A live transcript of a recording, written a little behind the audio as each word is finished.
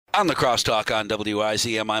On the Crosstalk on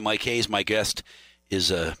WIZM, I'm Mike Hayes. My guest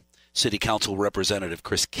is City Council Representative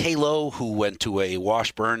Chris Kahlow, who went to a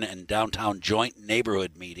Washburn and downtown joint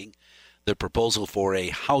neighborhood meeting. The proposal for a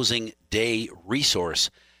housing day resource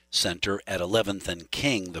center at 11th and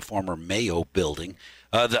King, the former Mayo building.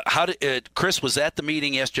 Chris was at the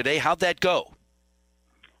meeting yesterday. How'd that go?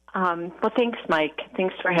 Well, thanks, Mike.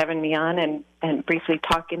 Thanks for having me on and briefly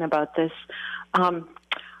talking about this.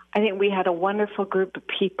 I think we had a wonderful group of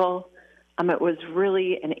people. It was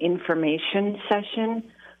really an information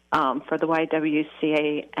session for the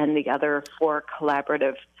YWCA and the other four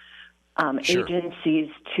collaborative Sure. agencies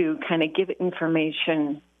to kind of give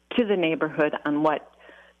information to the neighborhood on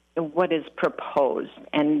what is proposed.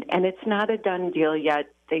 And it's not a done deal yet.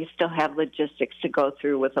 They still have logistics to go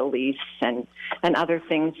through with a lease and other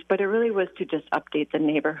things. But it really was to just update the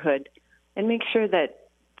neighborhood and make sure that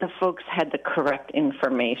the folks had the correct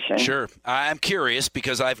information. Sure. I'm curious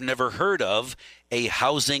because I've never heard of a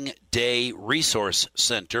housing day resource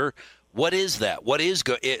center. What is that?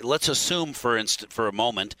 Let's assume, for a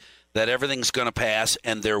moment, that everything's going to pass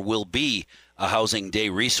and there will be a housing day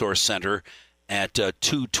resource center at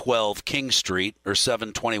 212 King Street or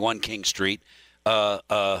 721 King Street.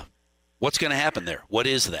 What's going to happen there? What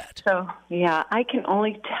is that? So, yeah, I can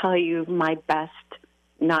only tell you my best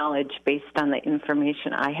knowledge based on the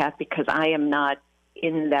information I have because I am not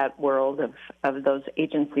in that world of those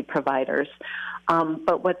agency providers.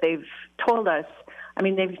 But what they've told us, I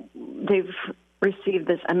mean, they've received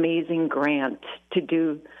this amazing grant to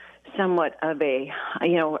do somewhat of a,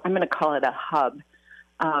 I'm going to call it a hub,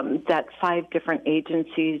 that 5 different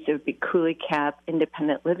agencies, it would be Cooley Cap,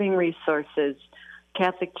 Independent Living Resources,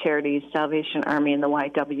 Catholic Charities, Salvation Army, and the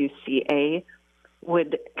YWCA,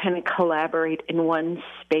 would kind of collaborate in one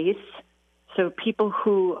space. So people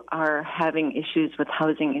who are having issues with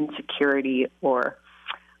housing insecurity or,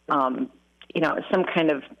 some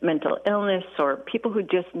kind of mental illness or people who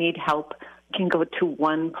just need help can go to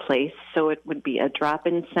one place. So it would be a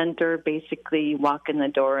drop-in center. Basically, you walk in the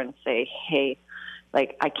door and say, hey,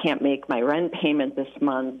 I can't make my rent payment this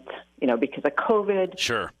month, because of COVID.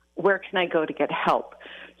 Sure. Where can I go to get help?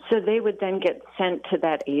 So they would then get sent to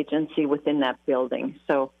that agency within that building.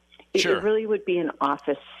 So it really would be an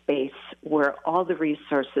office space where all the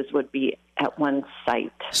resources would be at one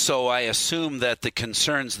site. So I assume that the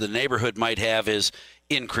concerns the neighborhood might have is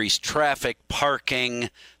increased traffic, parking,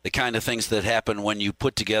 the kind of things that happen when you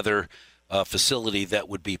put together a facility that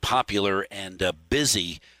would be popular and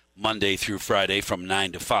busy Monday through Friday from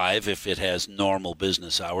 9 to 5 if it has normal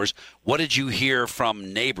business hours. What did you hear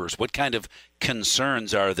from neighbors? What kind of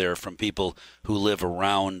concerns are there from people who live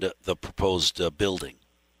around the proposed building?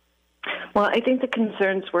 Well, I think the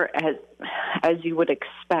concerns were as you would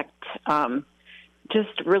expect,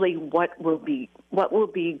 just really what will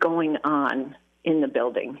be going on in the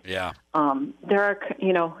building. Yeah.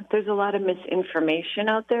 There's a lot of misinformation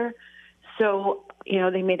out there. So,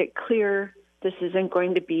 they made it clear this isn't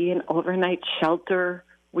going to be an overnight shelter.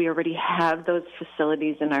 We already have those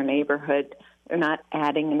facilities in our neighborhood. They're not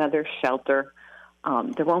adding another shelter.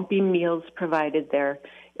 There won't be meals provided there.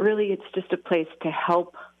 Really, it's just a place to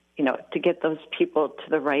help, to get those people to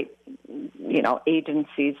the right,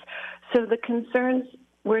 agencies. So the concerns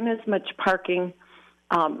weren't as much parking.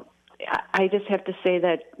 I just have to say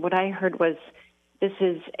that what I heard was this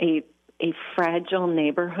is a fragile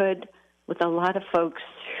neighborhood with a lot of folks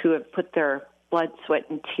who have put their blood, sweat,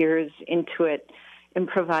 and tears into it in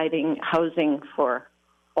providing housing for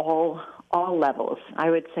all levels. I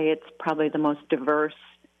would say it's probably the most diverse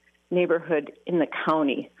neighborhood in the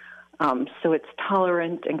county. So it's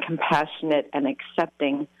tolerant and compassionate and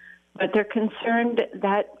accepting. But they're concerned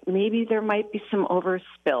that maybe there might be some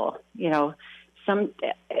overspill. Some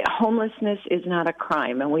homelessness is not a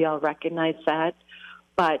crime, and we all recognize that.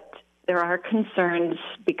 But there are concerns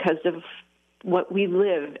because of what we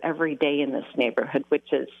live every day in this neighborhood,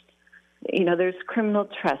 which is, there's criminal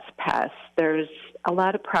trespass. There's a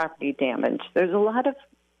lot of property damage. There's a lot of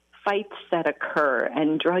fights that occur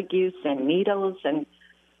and drug use and needles.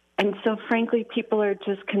 And so, frankly, people are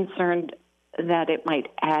just concerned that it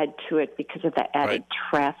might add to it because of the added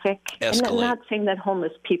traffic. Escalate. And I'm not saying that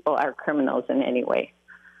homeless people are criminals in any way.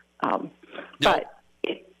 But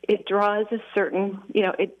it draws a certain,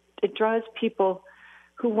 it draws people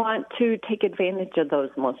who want to take advantage of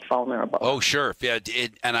those most vulnerable. Oh, sure. Yeah,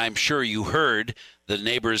 and I'm sure you heard the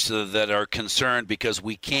neighbors that are concerned because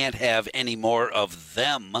we can't have any more of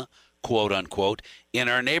them, quote unquote, in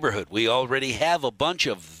our neighborhood. We already have a bunch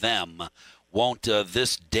of them. Won't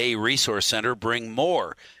this day resource center bring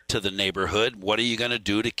more to the neighborhood? What are you going to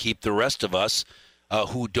do to keep the rest of us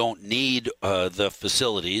who don't need the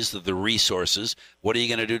facilities, the resources. What are you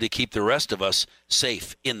going to do to keep the rest of us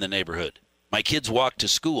safe in the neighborhood? My kids walk to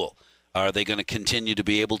school. Are they going to continue to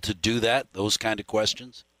be able to do that? Those kind of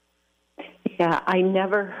questions? Yeah, I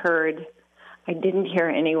didn't hear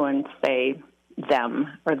anyone say them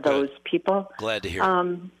or those people. Glad to hear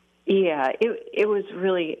it. Yeah, it was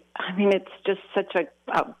really, I mean, it's just such a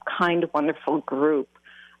kind, wonderful group.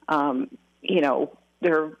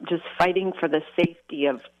 They're just fighting for the safety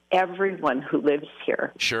of everyone who lives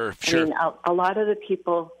here. Sure. I mean, a lot of the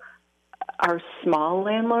people are small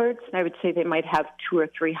landlords, and I would say they might have 2 or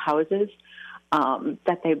 3 houses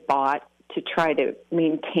that they bought to try to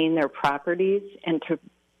maintain their properties and to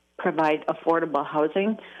provide affordable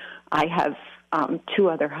housing. I have 2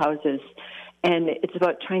 other houses, and it's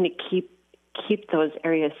about trying to keep those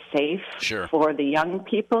areas safe for the young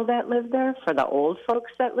people that live there, for the old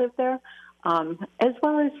folks that live there, as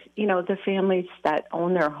well as, the families that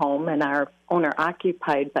own their home and are owner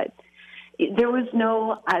occupied. But there was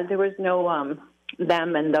no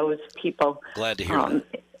them and those people. Glad to hear that.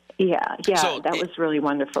 Yeah, so that was really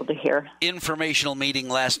wonderful to hear. Informational meeting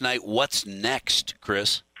last night. What's next,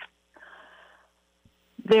 Chris?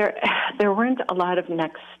 There weren't a lot of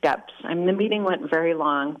next steps. I mean, the meeting went very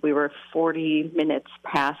long. We were 40 minutes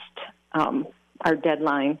past our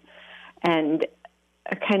deadline, and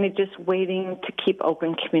kind of just waiting to keep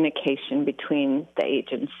open communication between the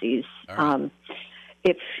agencies. Right.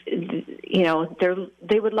 If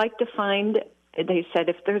they would like to find. They said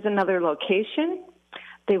if there's another location,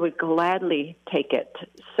 they would gladly take it.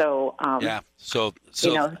 So So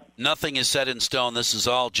nothing is set in stone. This is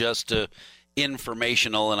all just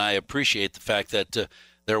informational, and I appreciate the fact that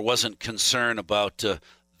there wasn't concern about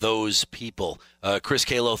those people. Chris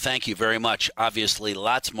Kahlow, thank you very much. Obviously,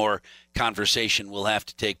 lots more conversation will have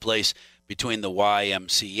to take place between the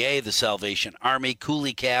YMCA, the Salvation Army,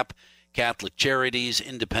 Coulee Cap, Catholic Charities,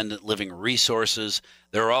 Independent Living Resources.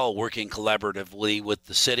 They're all working collaboratively with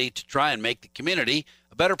the city to try and make the community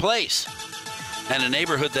a better place. And a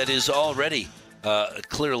neighborhood that is already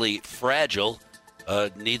clearly fragile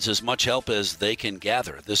needs as much help as they can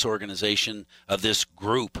gather. This organization, this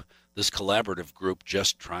group, this collaborative group,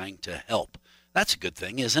 just trying to help. That's a good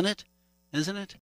thing, isn't it? Isn't it?